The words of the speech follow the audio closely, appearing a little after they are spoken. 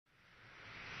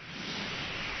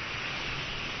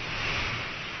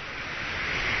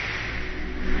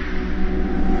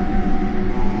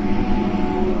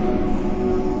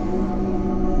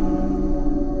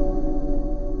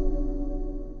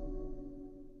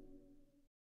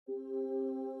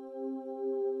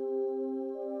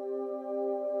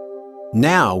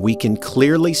Now we can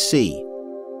clearly see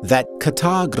that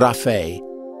kata graphe,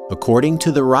 according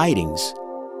to the writings,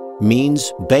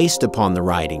 means based upon the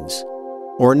writings,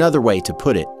 or another way to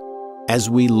put it, as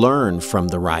we learn from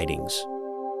the writings.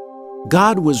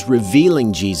 God was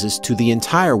revealing Jesus to the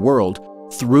entire world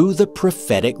through the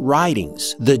prophetic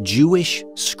writings, the Jewish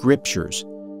scriptures,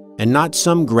 and not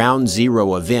some ground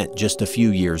zero event just a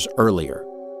few years earlier.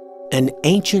 An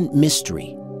ancient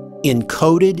mystery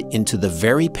encoded into the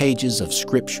very pages of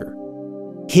Scripture,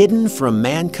 hidden from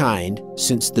mankind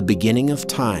since the beginning of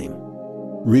time,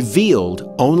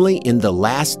 revealed only in the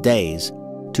last days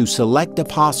to select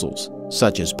apostles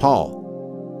such as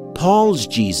Paul. Paul's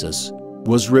Jesus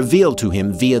was revealed to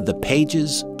him via the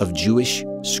pages of Jewish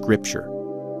Scripture.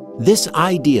 This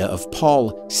idea of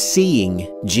Paul seeing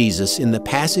Jesus in the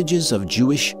passages of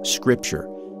Jewish Scripture,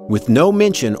 with no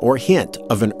mention or hint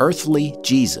of an earthly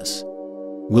Jesus,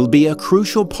 will be a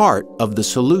crucial part of the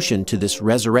solution to this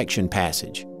resurrection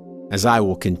passage, as I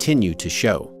will continue to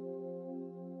show.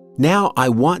 Now I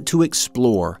want to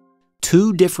explore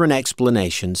two different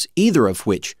explanations, either of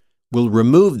which will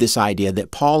remove this idea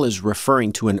that Paul is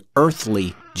referring to an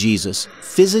earthly Jesus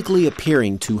physically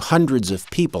appearing to hundreds of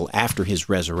people after his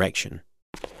resurrection.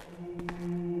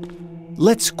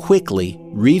 Let's quickly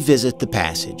revisit the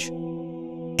passage.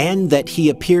 And that he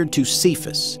appeared to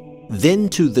Cephas, then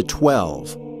to the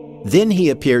 12. Then he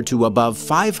appeared to above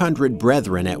 500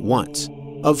 brethren at once,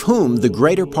 of whom the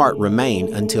greater part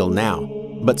remain until now,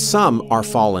 but some are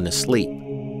fallen asleep.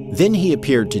 Then he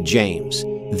appeared to James,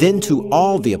 then to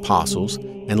all the apostles,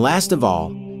 and last of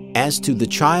all, as to the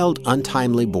child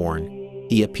untimely born,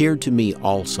 he appeared to me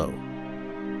also.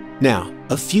 Now,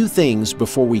 a few things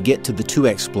before we get to the two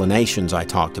explanations I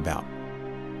talked about.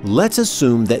 Let's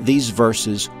assume that these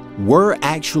verses were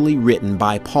actually written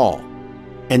by Paul,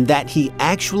 and that he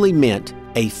actually meant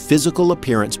a physical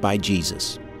appearance by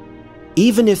Jesus.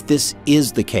 Even if this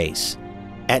is the case,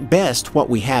 at best what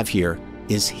we have here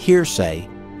is hearsay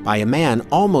by a man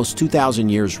almost 2,000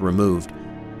 years removed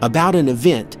about an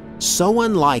event so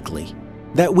unlikely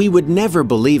that we would never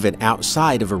believe it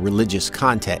outside of a religious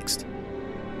context.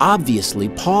 Obviously,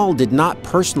 Paul did not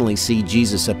personally see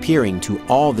Jesus appearing to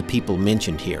all the people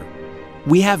mentioned here.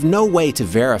 We have no way to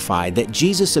verify that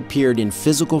Jesus appeared in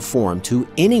physical form to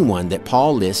anyone that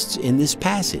Paul lists in this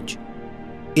passage.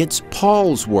 It's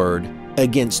Paul's word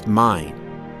against mine.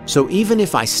 So even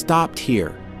if I stopped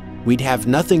here, we'd have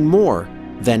nothing more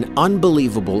than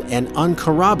unbelievable and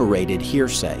uncorroborated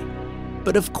hearsay.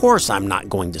 But of course I'm not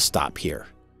going to stop here.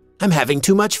 I'm having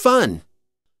too much fun.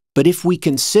 But if we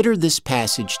consider this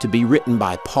passage to be written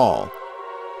by Paul,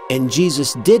 and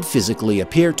Jesus did physically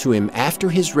appear to him after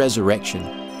his resurrection,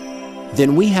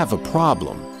 then we have a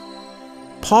problem.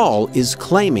 Paul is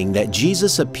claiming that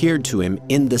Jesus appeared to him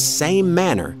in the same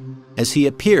manner as he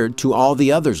appeared to all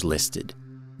the others listed.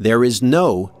 There is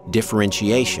no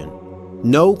differentiation,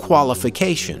 no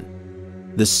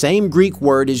qualification. The same Greek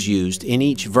word is used in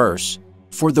each verse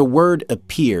for the word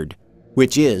appeared,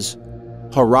 which is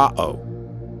horao.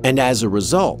 And as a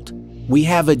result, we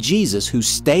have a Jesus who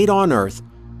stayed on earth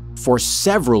for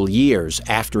several years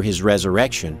after his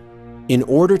resurrection in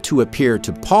order to appear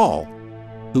to Paul,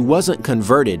 who wasn't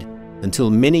converted until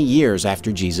many years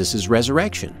after Jesus'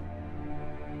 resurrection.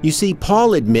 You see,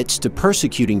 Paul admits to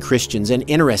persecuting Christians, and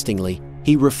interestingly,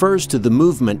 he refers to the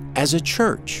movement as a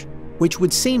church, which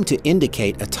would seem to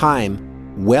indicate a time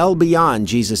well beyond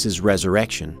Jesus'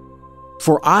 resurrection.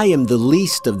 For I am the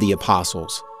least of the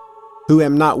apostles, who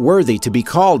am not worthy to be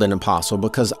called an apostle,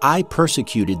 because I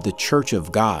persecuted the church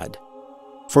of God.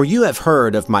 For you have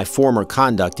heard of my former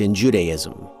conduct in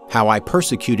Judaism, how I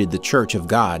persecuted the church of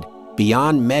God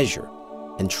beyond measure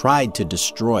and tried to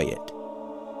destroy it.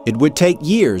 It would take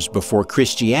years before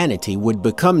Christianity would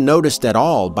become noticed at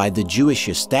all by the Jewish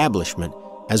establishment,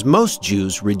 as most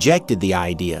Jews rejected the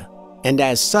idea, and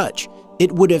as such,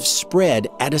 it would have spread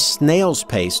at a snail's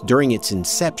pace during its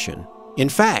inception. In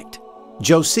fact,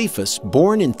 Josephus,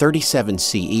 born in 37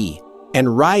 CE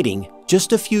and writing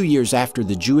just a few years after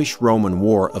the Jewish-Roman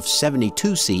War of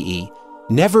 72 CE,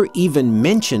 never even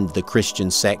mentioned the Christian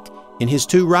sect in his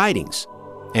two writings,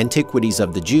 Antiquities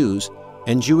of the Jews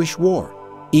and Jewish War,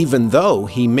 even though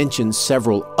he mentions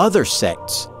several other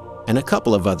sects and a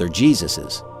couple of other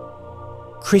Jesuses.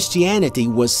 Christianity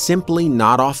was simply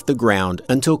not off the ground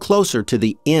until closer to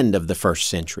the end of the first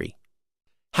century.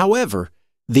 However,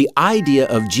 the idea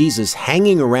of Jesus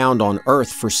hanging around on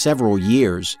earth for several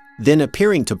years, then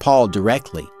appearing to Paul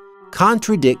directly,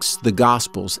 contradicts the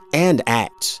Gospels and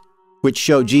Acts, which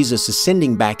show Jesus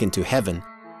ascending back into heaven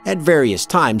at various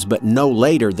times, but no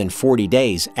later than 40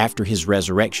 days after his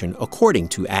resurrection, according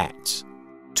to Acts.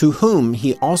 to whom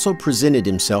he also presented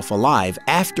himself alive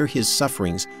after his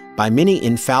sufferings by many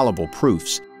infallible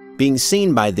proofs, being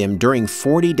seen by them during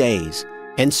 40 days,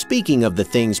 and speaking of the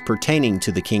things pertaining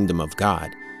to the kingdom of God.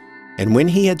 And when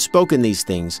he had spoken these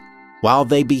things, while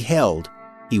they beheld,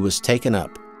 he was taken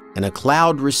up, and a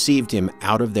cloud received him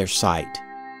out of their sight.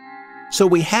 So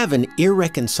we have an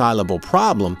irreconcilable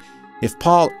problem if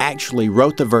Paul actually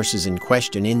wrote the verses in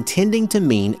question intending to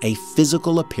mean a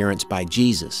physical appearance by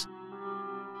Jesus.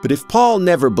 But if Paul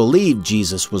never believed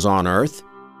Jesus was on earth,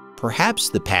 perhaps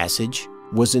the passage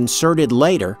was inserted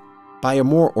later by a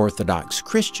more orthodox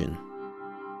Christian.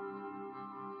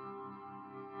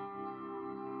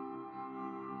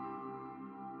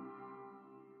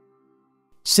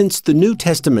 Since the New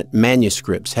Testament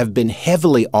manuscripts have been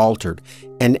heavily altered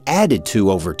and added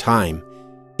to over time,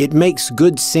 it makes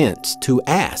good sense to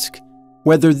ask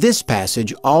whether this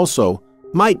passage also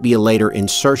might be a later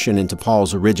insertion into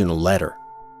Paul's original letter.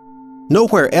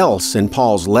 Nowhere else in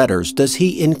Paul's letters does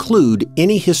he include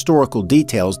any historical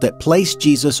details that place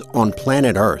Jesus on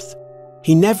planet Earth.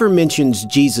 He never mentions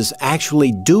Jesus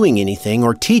actually doing anything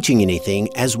or teaching anything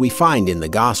as we find in the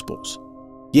Gospels.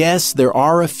 Yes, there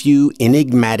are a few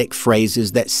enigmatic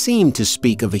phrases that seem to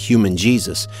speak of a human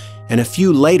Jesus, and a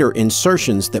few later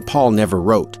insertions that Paul never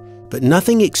wrote, but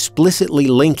nothing explicitly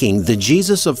linking the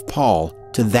Jesus of Paul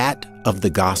to that of the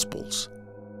Gospels.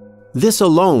 This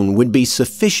alone would be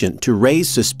sufficient to raise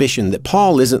suspicion that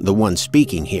Paul isn't the one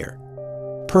speaking here.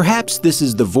 Perhaps this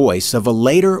is the voice of a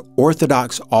later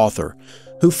Orthodox author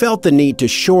who felt the need to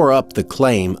shore up the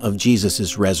claim of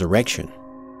Jesus' resurrection.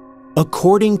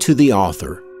 According to the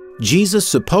author, Jesus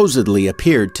supposedly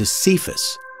appeared to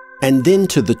Cephas and then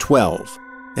to the 12,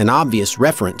 an obvious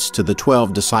reference to the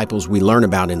 12 disciples we learn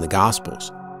about in the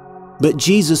Gospels. But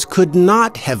Jesus could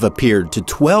not have appeared to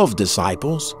 12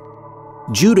 disciples.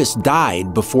 Judas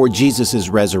died before Jesus'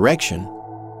 resurrection,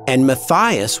 and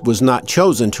Matthias was not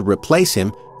chosen to replace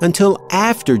him until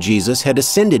after Jesus had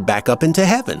ascended back up into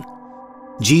heaven.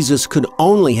 Jesus could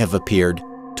only have appeared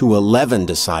to 11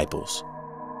 disciples.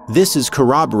 This is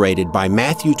corroborated by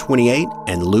Matthew 28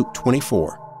 and Luke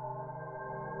 24.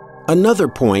 Another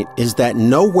point is that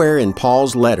nowhere in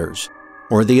Paul's letters,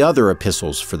 or the other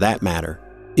epistles for that matter,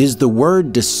 is the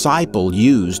word disciple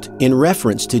used in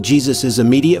reference to Jesus'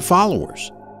 immediate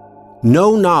followers.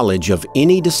 No knowledge of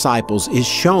any disciples is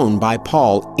shown by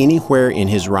Paul anywhere in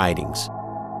his writings.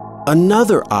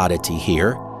 Another oddity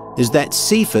here is that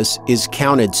Cephas is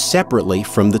counted separately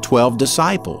from the 12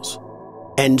 disciples,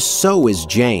 and so is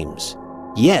James.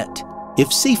 Yet,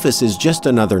 if Cephas is just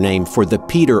another name for the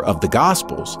Peter of the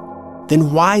Gospels,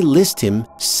 then why list him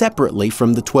separately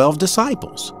from the 12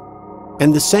 disciples?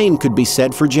 And the same could be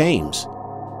said for James.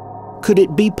 Could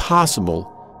it be possible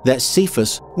that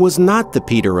Cephas was not the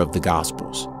Peter of the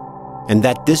Gospels, and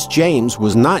that this James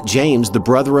was not James, the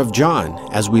brother of John,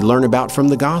 as we learn about from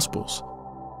the Gospels?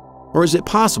 Or is it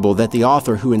possible that the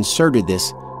author who inserted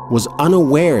this was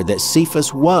unaware that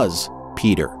Cephas was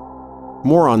Peter?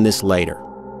 More on this later.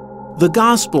 The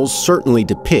Gospels certainly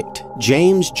depict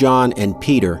James, John, and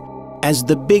Peter as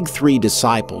the big three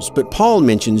disciples, but Paul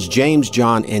mentions James,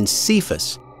 John, and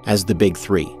Cephas as the big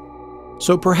three.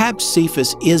 So perhaps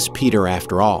Cephas is Peter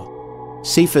after all.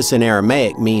 Cephas in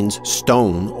Aramaic means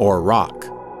stone or rock.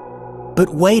 But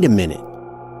wait a minute.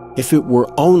 If it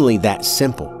were only that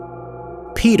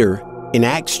simple. Peter, in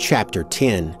Acts chapter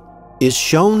 10, is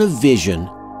shown a vision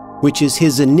which is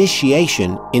his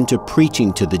initiation into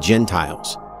preaching to the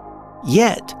Gentiles.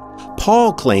 Yet,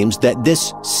 Paul claims that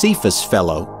this Cephas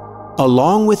fellow,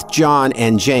 along with John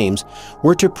and James,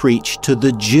 were to preach to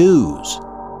the Jews,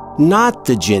 not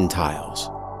the Gentiles.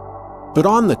 But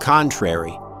on the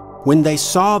contrary, when they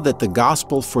saw that the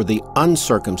gospel for the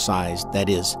uncircumcised, that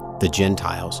is, the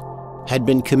Gentiles, had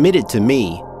been committed to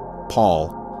me,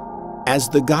 Paul, as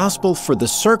the gospel for the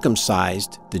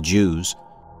circumcised, the Jews,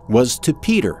 was to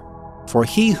Peter, for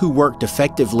he who worked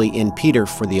effectively in Peter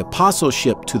for the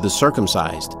apostleship to the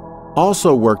circumcised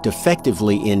also worked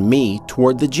effectively in me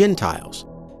toward the Gentiles.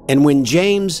 And when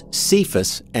James,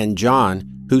 Cephas, and John,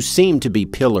 who seemed to be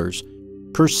pillars,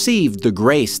 perceived the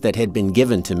grace that had been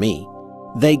given to me,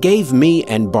 they gave me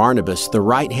and Barnabas the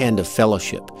right hand of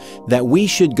fellowship, that we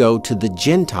should go to the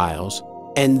Gentiles,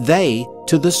 and they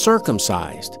to the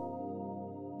circumcised.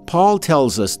 Paul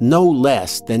tells us no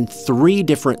less than 3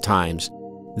 different times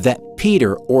that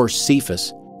Peter or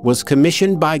Cephas was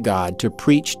commissioned by God to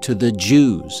preach to the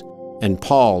Jews, and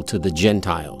Paul to the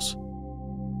Gentiles.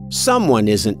 Someone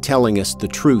isn't telling us the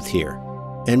truth here,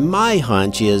 and my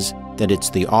hunch is that it's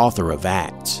the author of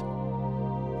Acts.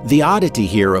 The oddity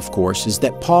here, of course, is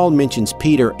that Paul mentions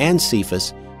Peter and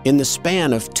Cephas in the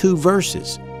span of 2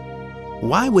 verses.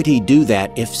 Why would he do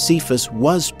that if Cephas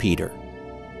was Peter?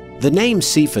 The name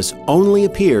Cephas only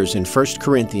appears in 1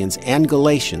 Corinthians and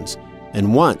Galatians,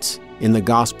 and once in the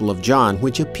Gospel of John,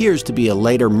 which appears to be a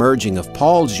later merging of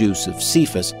Paul's use of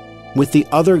Cephas with the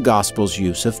other Gospels'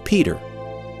 use of Peter.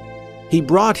 He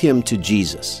brought him to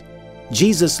Jesus.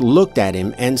 Jesus looked at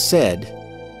him and said,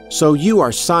 "So you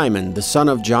are Simon, the son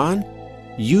of John?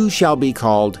 You shall be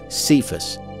called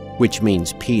Cephas," which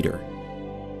means Peter.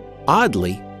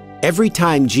 Oddly, every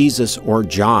time Jesus or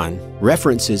John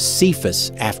references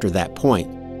Cephas after that point,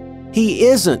 he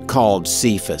isn't called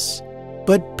Cephas,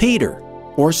 but Peter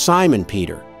or Simon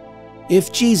Peter.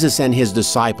 If Jesus and his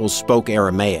disciples spoke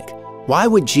Aramaic, why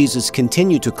would Jesus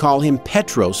continue to call him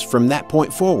Petros from that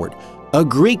point forward, a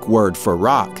Greek word for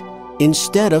rock,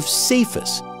 instead of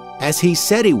Cephas, as he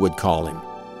said he would call him?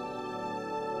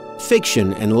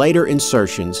 Fiction and later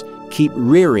insertions keep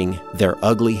rearing their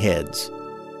ugly heads.